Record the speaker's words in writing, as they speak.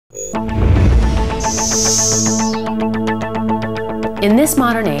In this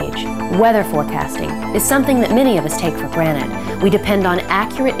modern age, weather forecasting is something that many of us take for granted. We depend on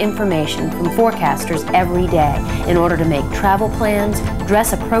accurate information from forecasters every day in order to make travel plans,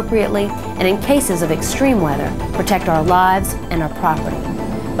 dress appropriately, and in cases of extreme weather, protect our lives and our property.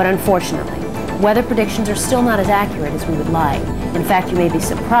 But unfortunately, weather predictions are still not as accurate as we would like. In fact, you may be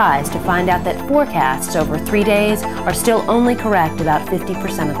surprised to find out that forecasts over 3 days are still only correct about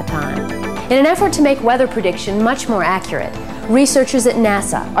 50% of the time. In an effort to make weather prediction much more accurate, researchers at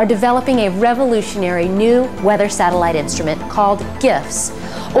NASA are developing a revolutionary new weather satellite instrument called GIFS,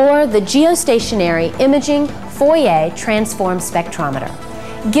 or the Geostationary Imaging Fourier Transform Spectrometer.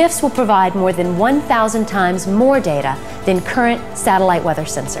 GIFS will provide more than 1,000 times more data than current satellite weather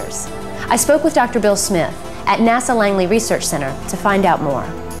sensors. I spoke with Dr. Bill Smith at NASA Langley Research Center to find out more.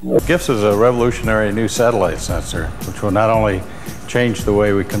 GIFS is a revolutionary new satellite sensor, which will not only change the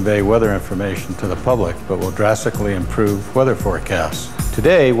way we convey weather information to the public, but will drastically improve weather forecasts.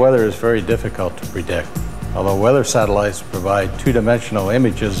 Today, weather is very difficult to predict. Although weather satellites provide two-dimensional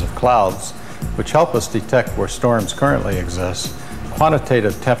images of clouds, which help us detect where storms currently exist,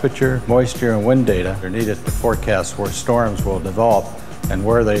 quantitative temperature, moisture, and wind data are needed to forecast where storms will develop and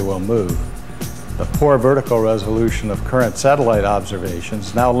where they will move. The poor vertical resolution of current satellite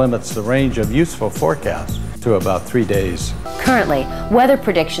observations now limits the range of useful forecasts to about 3 days. Currently, weather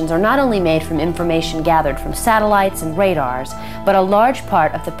predictions are not only made from information gathered from satellites and radars, but a large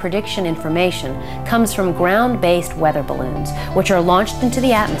part of the prediction information comes from ground-based weather balloons, which are launched into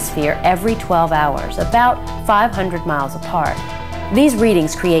the atmosphere every 12 hours, about 500 miles apart. These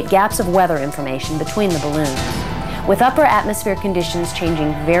readings create gaps of weather information between the balloons, with upper atmosphere conditions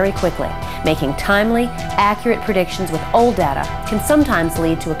changing very quickly. Making timely, accurate predictions with old data can sometimes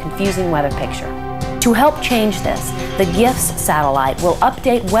lead to a confusing weather picture. To help change this, the GIFS satellite will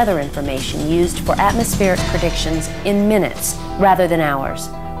update weather information used for atmospheric predictions in minutes rather than hours,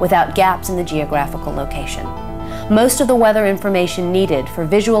 without gaps in the geographical location. Most of the weather information needed for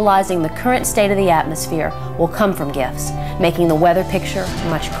visualizing the current state of the atmosphere will come from GIFS, making the weather picture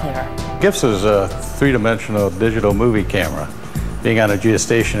much clearer. GIFS is a three-dimensional digital movie camera. Being on a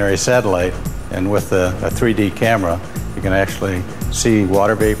geostationary satellite and with a 3D camera, you can actually see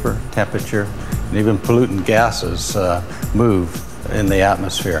water vapor, temperature, and even pollutant gases move in the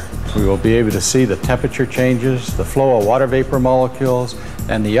atmosphere. We will be able to see the temperature changes, the flow of water vapor molecules,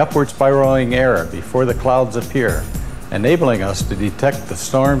 and the upward spiraling air before the clouds appear, enabling us to detect the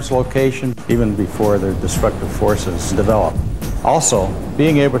storm's location even before their destructive forces develop. Also,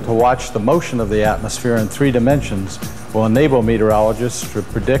 being able to watch the motion of the atmosphere in 3 dimensions will enable meteorologists to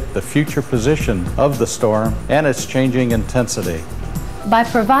predict the future position of the storm and its changing intensity. By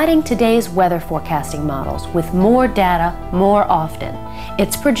providing today's weather forecasting models with more data more often,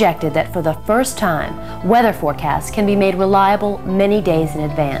 it's projected that for the first time, weather forecasts can be made reliable many days in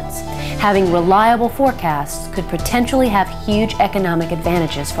advance. Having reliable forecasts could potentially have huge economic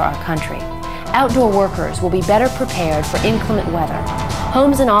advantages for our country. Outdoor workers will be better prepared for inclement weather.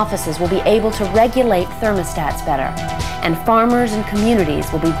 Homes and offices will be able to regulate thermostats better. And farmers and communities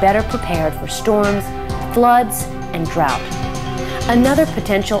will be better prepared for storms, floods, and drought. Another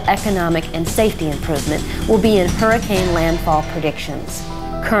potential economic and safety improvement will be in hurricane landfall predictions.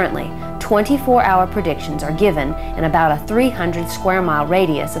 Currently, 24-hour predictions are given in about a 300 square mile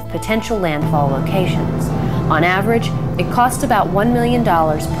radius of potential landfall locations. On average, it costs about $1 million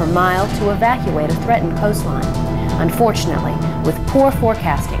per mile to evacuate a threatened coastline. Unfortunately, with poor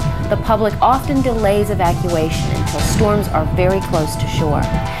forecasting, the public often delays evacuation until storms are very close to shore.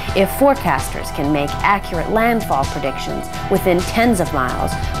 If forecasters can make accurate landfall predictions within tens of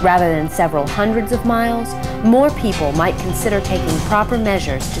miles rather than several hundreds of miles, more people might consider taking proper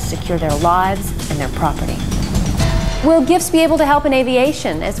measures to secure their lives and their property. Will GIFS be able to help in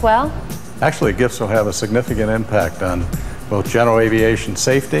aviation as well? Actually, GIFS will have a significant impact on both general aviation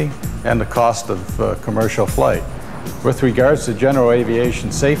safety and the cost of commercial flight. With regards to general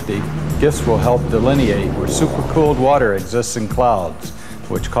aviation safety, GIFS will help delineate where supercooled water exists in clouds,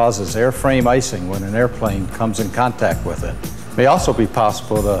 which causes airframe icing when an airplane comes in contact with it. It may also be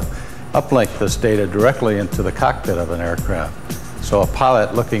possible to uplink this data directly into the cockpit of an aircraft. So a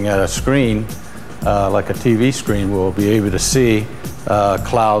pilot looking at a screen, like a TV screen, will be able to see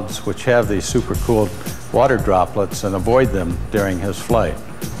clouds which have these supercooled water droplets and avoid them during his flight.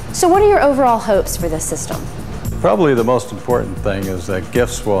 So what are your overall hopes for this system? Probably the most important thing is that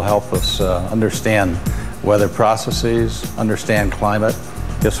GIFS will help us understand weather processes, understand climate.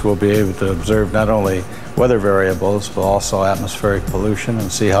 GIFS will be able to observe not only weather variables, but also atmospheric pollution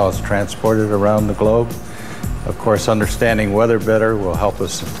and see how it's transported around the globe. Of course, understanding weather better will help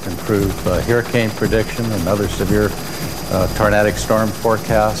us improve hurricane prediction and other severe tornadic storm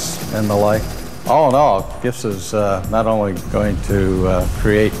forecasts and the like. All in all, GIFS is not only going to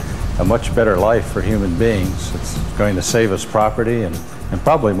create a much better life for human beings, it's going to save us property and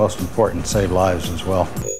probably most important, save lives as well.